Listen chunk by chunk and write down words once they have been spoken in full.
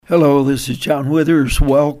Hello, this is John Withers.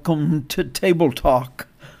 Welcome to Table Talk.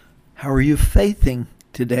 How are you faithing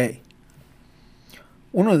today?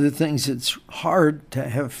 One of the things that's hard to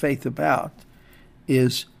have faith about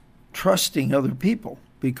is trusting other people,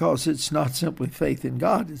 because it's not simply faith in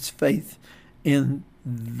God, it's faith in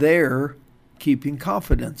their keeping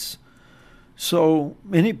confidence. So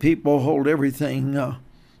many people hold everything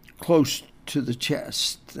close to the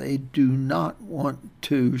chest. They do not want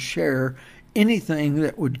to share anything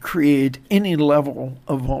that would create any level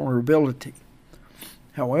of vulnerability.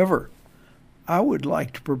 However, I would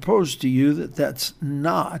like to propose to you that that's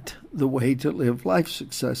not the way to live life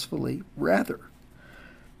successfully. Rather,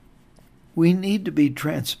 we need to be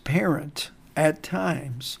transparent at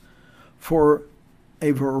times for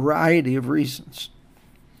a variety of reasons.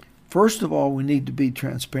 First of all, we need to be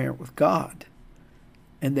transparent with God,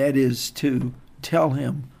 and that is to tell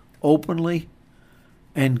Him openly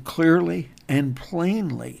and clearly and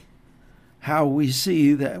plainly how we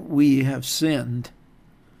see that we have sinned,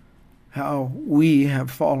 how we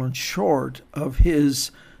have fallen short of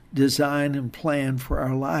His design and plan for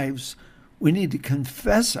our lives. We need to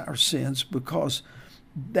confess our sins, because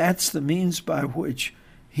that's the means by which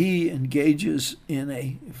He engages in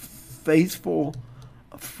a faithful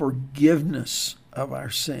forgiveness of our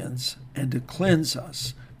sins and to cleanse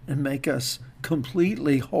us and make us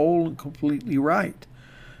completely whole and completely right.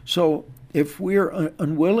 So if we're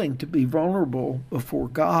unwilling to be vulnerable before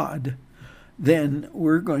God, then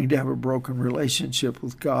we're going to have a broken relationship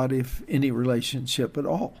with God, if any relationship at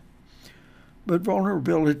all. But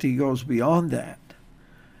vulnerability goes beyond that,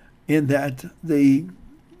 in that the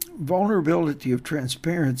vulnerability of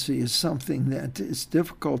transparency is something that is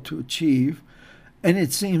difficult to achieve, and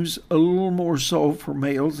it seems a little more so for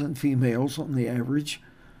males and females on the average.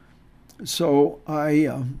 So I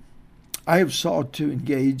have sought to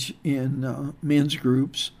engage in men's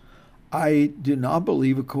groups. I do not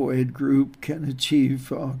believe a co-ed group can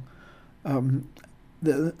achieve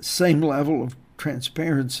the same level of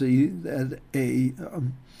transparency that a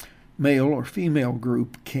male or female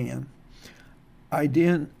group can. I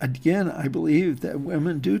believe that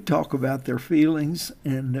women do talk about their feelings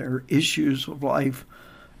and their issues of life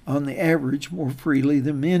on the average more freely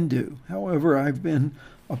than men do. However, I've been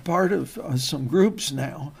a part of some groups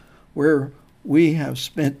now where we have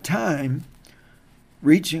spent time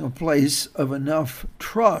reaching a place of enough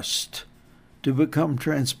trust to become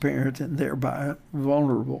transparent and thereby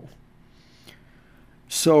vulnerable.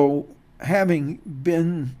 So, having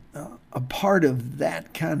been a part of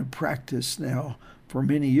that kind of practice now for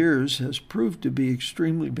many years has proved to be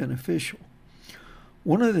extremely beneficial.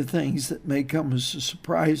 One of the things that may come as a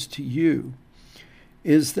surprise to you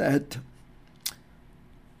is that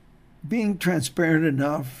being transparent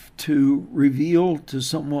enough to reveal to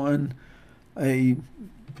someone a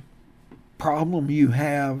problem you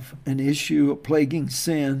have, an issue, a plaguing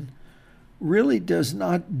sin, really does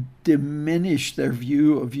not diminish their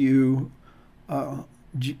view of you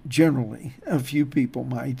generally. A few people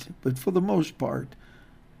might, but for the most part,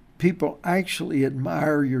 people actually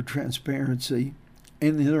admire your transparency,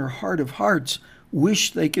 and in their heart of hearts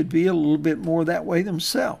wish they could be a little bit more that way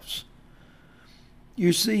themselves.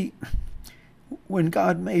 You see, when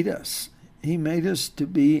God made us, He made us to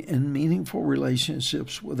be in meaningful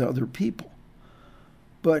relationships with other people.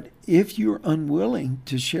 But if you're unwilling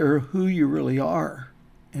to share who you really are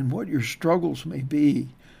and what your struggles may be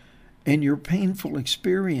and your painful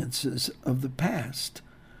experiences of the past,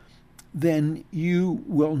 then you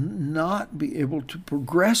will not be able to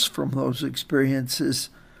progress from those experiences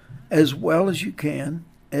as well as you can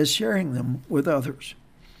as sharing them with others.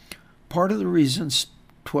 Part of the reasons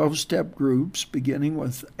 12-step groups, beginning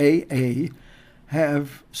with AA,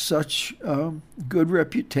 have such a good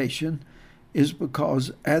reputation is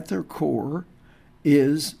because at their core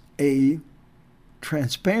is a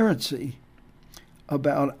transparency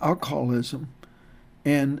about alcoholism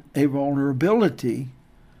and a vulnerability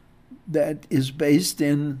that is based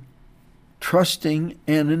in trusting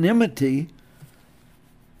anonymity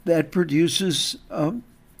that produces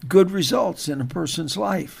good results in a person's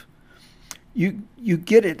life. You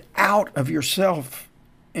get it out of yourself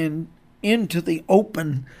and into the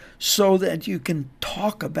open so that you can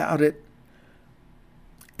talk about it.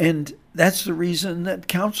 And that's the reason that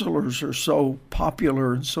counselors are so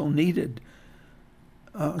popular and so needed.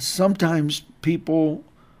 Sometimes people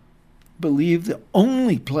believe the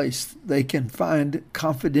only place they can find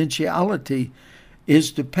confidentiality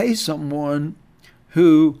is to pay someone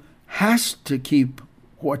who has to keep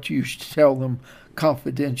what you tell them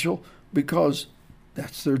confidential, because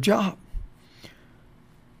that's their job.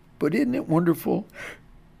 But isn't it wonderful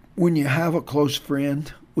when you have a close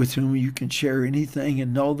friend with whom you can share anything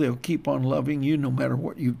and know they'll keep on loving you no matter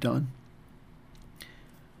what you've done?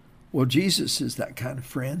 Well, Jesus is that kind of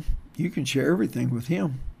friend. You can share everything with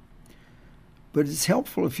him. But it's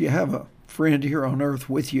helpful if you have a friend here on earth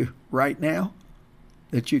with you right now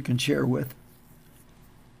that you can share with.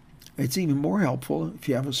 It's even more helpful if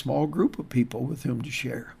you have a small group of people with whom to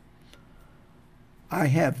share. I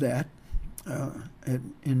have that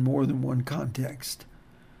in more than one context,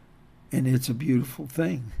 and it's a beautiful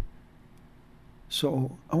thing.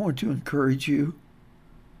 So I want to encourage you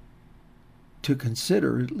to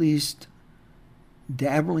consider at least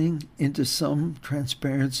dabbling into some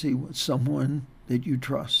transparency with someone that you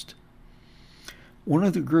trust. One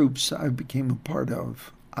of the groups I became a part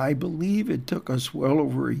of, I believe it took us well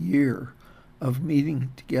over a year of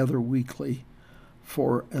meeting together weekly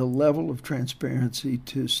for a level of transparency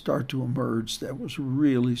to start to emerge that was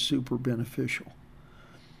really super beneficial.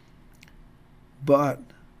 But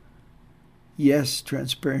yes,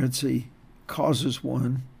 transparency causes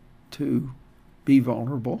one to be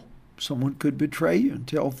vulnerable. Someone could betray you and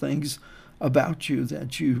tell things about you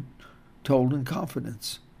that you told in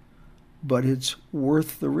confidence. But it's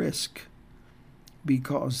worth the risk,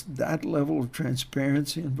 because that level of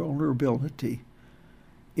transparency and vulnerability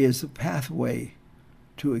is a pathway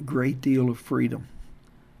to a great deal of freedom,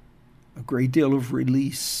 a great deal of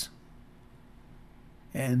release.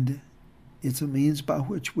 And it's a means by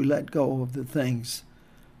which we let go of the things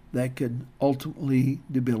that could ultimately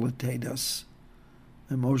debilitate us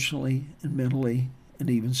emotionally and mentally and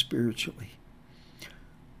even spiritually.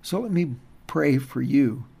 So let me pray for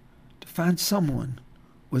you to find someone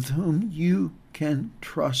with whom you can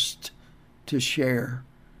trust to share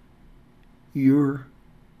your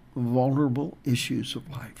vulnerable issues of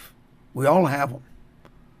life. We all have them,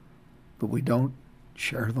 but we don't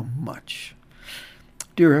share them much.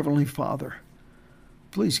 Dear Heavenly Father,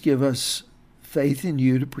 please give us faith in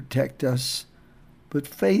you to protect us, but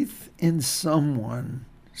faith in someone,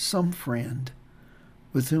 some friend,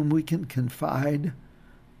 with whom we can confide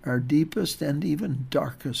our deepest and even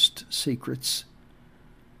darkest secrets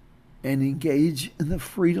and engage in the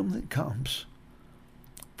freedom that comes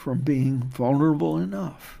from being vulnerable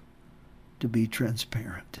enough to be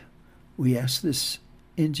transparent. We ask this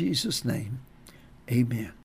in Jesus' name. Amen.